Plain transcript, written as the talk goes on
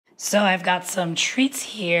So I've got some treats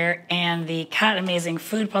here and the Cat Amazing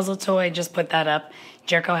Food Puzzle toy, just put that up.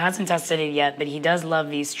 Jericho hasn't tested it yet, but he does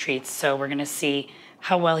love these treats, so we're gonna see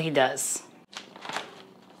how well he does.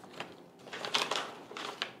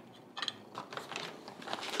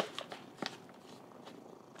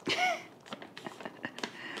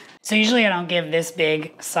 So usually I don't give this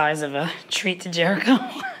big size of a treat to Jericho,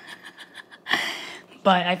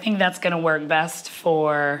 but I think that's gonna work best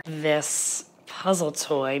for this puzzle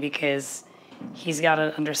toy because he's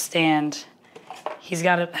gotta understand, he's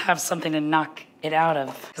gotta have something to knock it out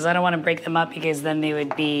of. Because I don't wanna break them up because then there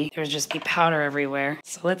would just be powder everywhere.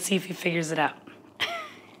 So let's see if he figures it out.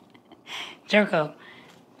 Jericho,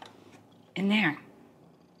 in there.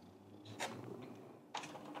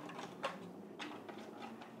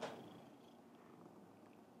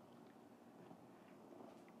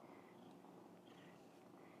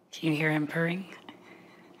 Can you hear him purring?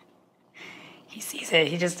 He sees it,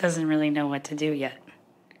 he just doesn't really know what to do yet.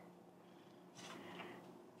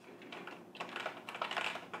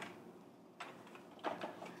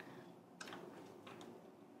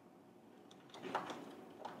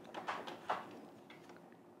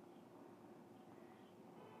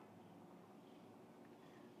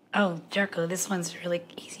 Oh, Jericho, this one's really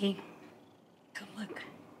easy. Come look.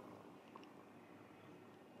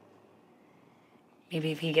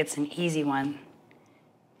 Maybe if he gets an easy one,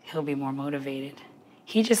 he'll be more motivated.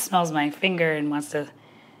 He just smells my finger and wants to...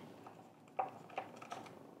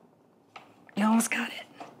 You almost got it.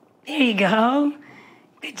 There you go.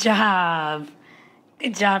 Good job.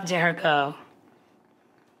 Good job, Jericho.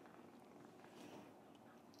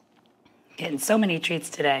 Getting so many treats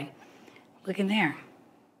today. Look in there.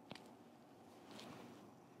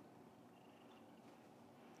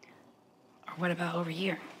 Or what about over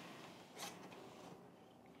here?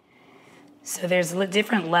 So there's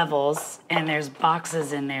different levels, and there's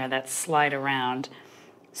boxes in there that slide around.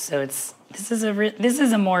 So this is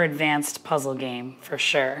a more advanced puzzle game for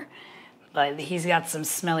sure. But he's got some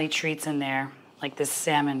smelly treats in there, like this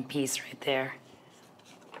salmon piece right there.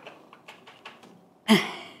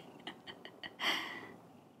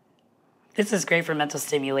 This is great for mental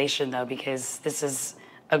stimulation though, because this is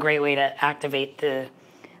a great way to activate the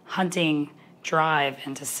hunting drive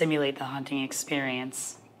and to simulate the hunting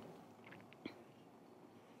experience.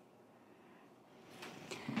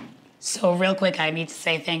 So real quick, I need to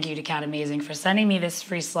say thank you to Cat Amazing for sending me this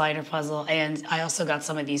free slider puzzle, and I also got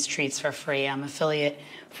some of these treats for free. I'm affiliate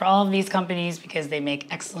for all of these companies because they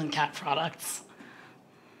make excellent cat products.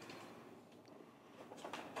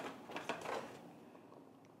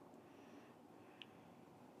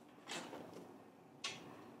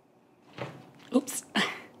 Oops.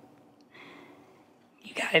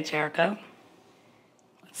 You got it, Jericho.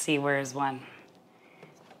 Let's see, where is one?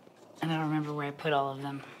 I don't remember where I put all of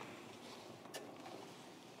them.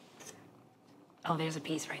 Oh, there's a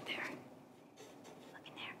piece right there. Look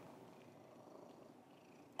in there.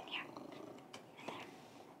 In here. In there.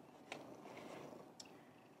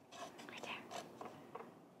 Right there.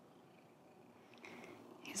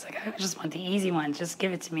 He's like, I just want the easy one. Just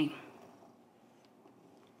give it to me.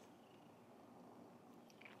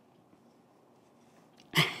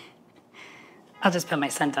 I'll just put my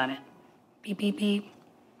scent on it. Beep, beep, beep.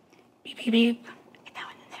 Beep, beep, beep. Get that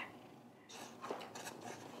one in there.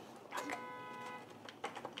 Look.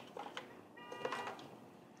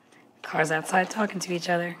 Cars outside talking to each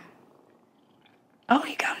other. Oh,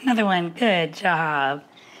 you got another one. Good job.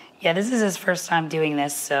 Yeah, this is his first time doing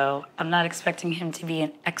this, so I'm not expecting him to be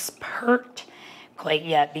an expert quite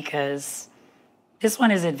yet because this one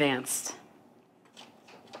is advanced.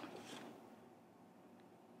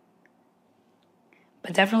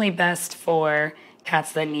 But definitely best for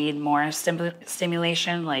cats that need more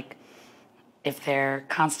stimulation, like if they're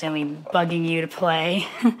constantly bugging you to play.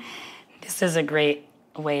 This is a great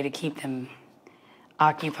way to keep them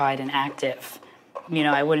occupied and active. You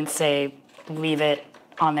know, I wouldn't say leave it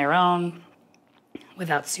on their own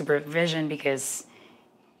without supervision because,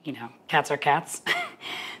 you know, cats are cats.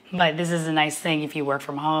 But this is a nice thing if you work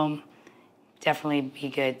from home. Definitely be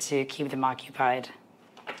good to keep them occupied,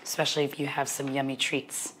 especially if you have some yummy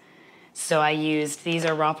treats. So I used, these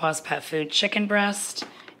are Raw Paws Pet Food chicken breast,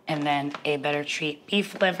 and then a better treat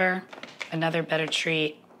beef liver, another better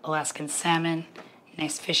treat Alaskan salmon,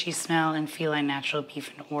 nice fishy smell, and feline natural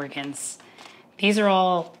beef and organs. These are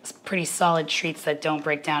all pretty solid treats that don't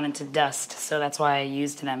break down into dust, so that's why I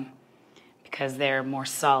used them, because they're more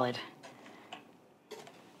solid.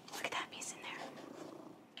 Look at that piece in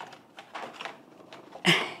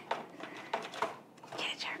there.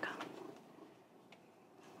 Get it, Jericho.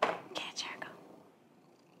 Get it, Jericho.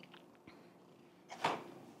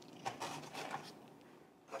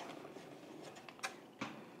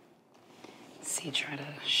 See, try to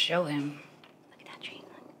show him. Look at that tree.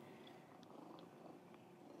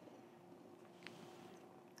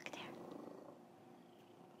 Look at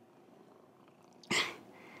there.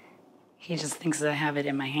 He just thinks that I have it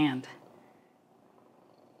in my hand.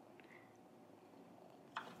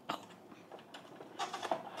 And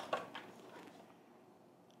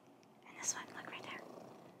this one, look right there.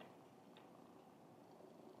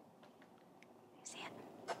 You see it?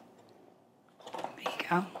 There you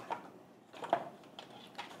go.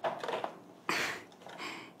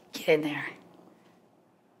 Get in there.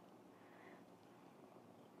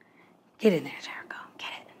 Get in there, Jericho. Get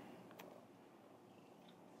it.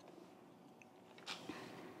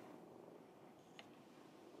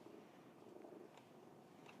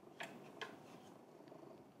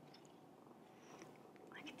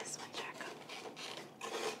 Look at this one, Jericho.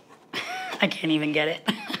 I can't even get it.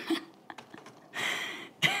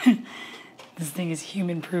 This thing is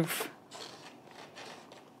human proof. Look,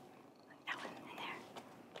 that one in there.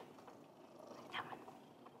 Look, that one.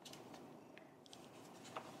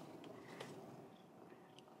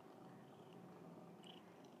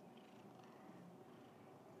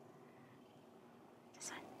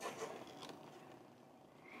 This one.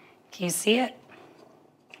 Can you see it?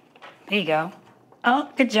 There you go.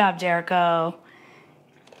 Oh, good job, Jericho.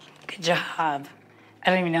 Good job. I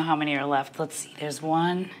don't even know how many are left. Let's see. There's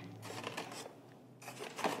one.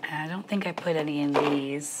 I don't think I put any in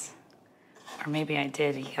these. Or maybe I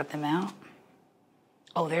did. You got them out?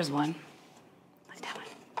 Oh, there's one. Look, that one.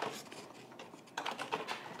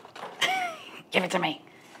 Give it to me.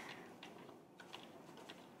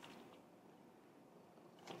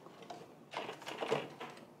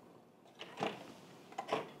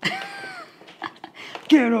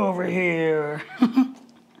 Get over here. Yeah,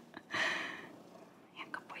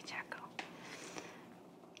 good boy, Jericho.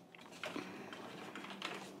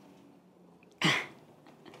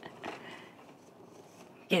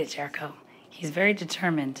 Get it, Jericho. He's very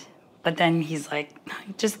determined. But then he's like,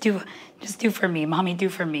 just do for me. Mommy, do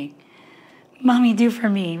for me. Mommy, do for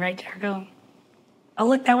me. Right, Jericho? Oh,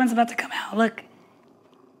 look, that one's about to come out. Look.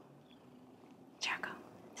 Jericho,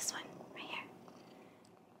 this one, right here.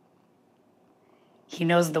 He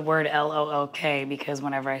knows the word L-O-O-K because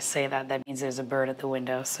whenever I say that, that means there's a bird at the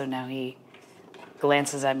window. So now he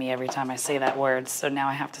glances at me every time I say that word. So now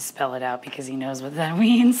I have to spell it out because he knows what that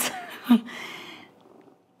means.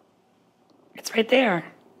 It's right there.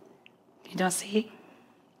 You don't see?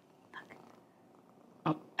 Look.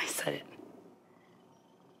 Oh, I said it.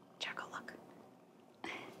 Jericho, look.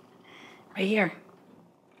 Right here.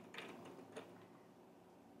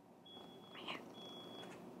 Right here.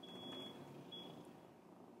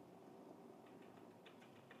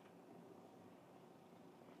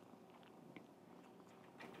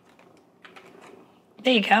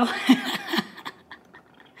 There you go.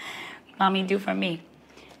 Mommy, do for me.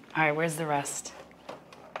 All right, where's the rest?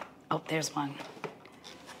 Oh, there's one.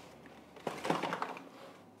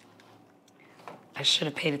 I should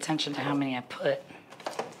have paid attention to how many I put.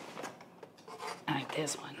 All right,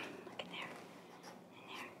 there's one. Look in there. In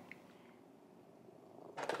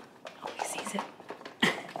there. Oh, he sees it.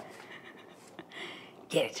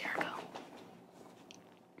 Get it, Jericho.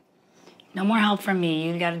 No more help from me.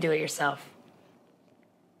 You got to do it yourself.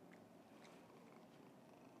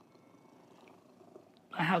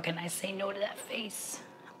 How can I say no to that face?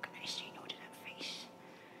 How can I say no to that face?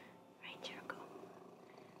 Right, Jericho.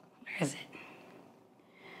 Where is it?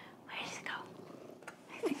 Where does it go?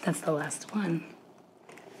 I think that's the last one.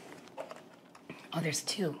 Oh, there's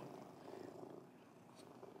two.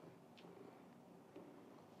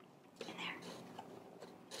 In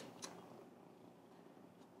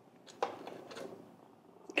there.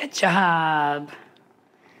 Good job.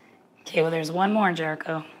 Okay, well, there's one more,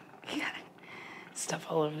 Jericho. You got stuff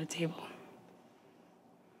all over the table.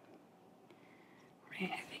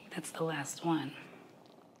 Right, I think that's the last one.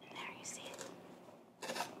 In there, you see it? Do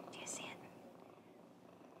you see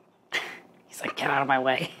it? He's like, get out of my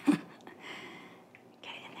way. Get it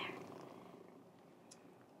in there.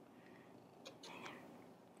 In there.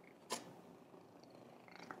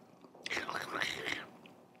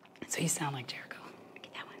 So you sound like Jericho. Look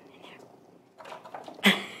at that one in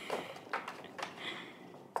there.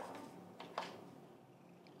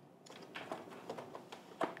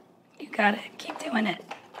 You got it. Keep doing it.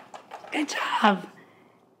 Good job.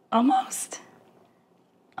 Almost.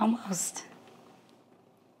 Almost.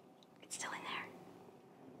 It's still in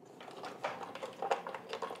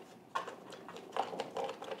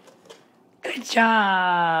there. Good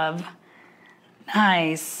job.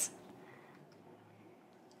 Nice.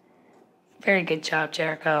 Very good job,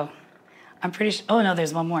 Jericho. I'm pretty sure. Oh, no,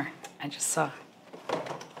 there's one more. I just saw.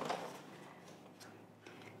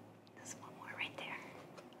 There's one more right there.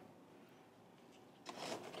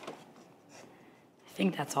 I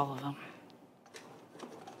think that's all of them.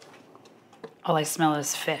 All I smell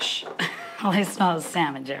is fish. All I smell is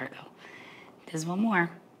salmon, Jericho. There's one more.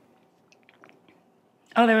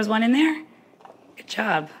 Oh, there was one in there? Good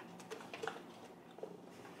job.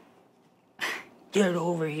 Get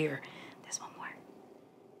over here. There's one more.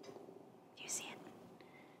 Do you see it?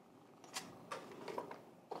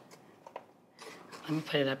 Let me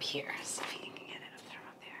put it up here so you can get it up from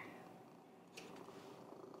up there.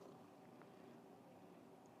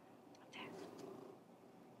 Up there.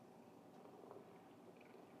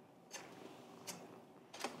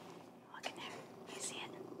 Look in there. Do you see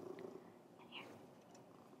it? In here.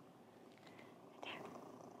 Right there.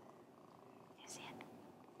 Do you see it?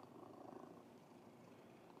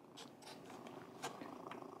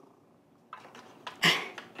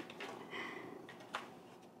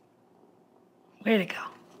 Way to go.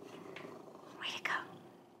 Way to go.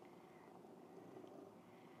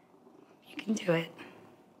 You can do it.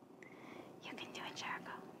 You can do it,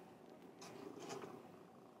 Jericho.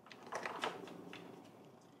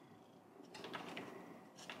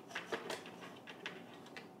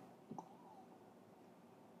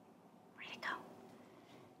 Way to go.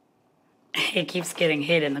 It keeps getting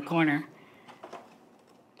hit in the corner.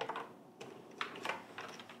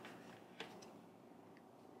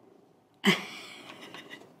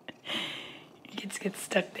 It gets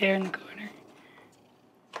stuck there in the corner.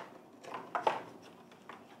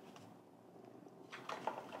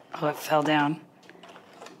 Oh, it fell down.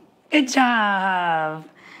 Good job.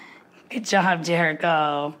 Good job, Jericho.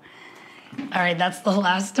 All right, that's the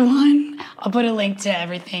last one. I'll put a link to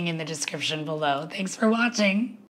everything in the description below. Thanks for watching.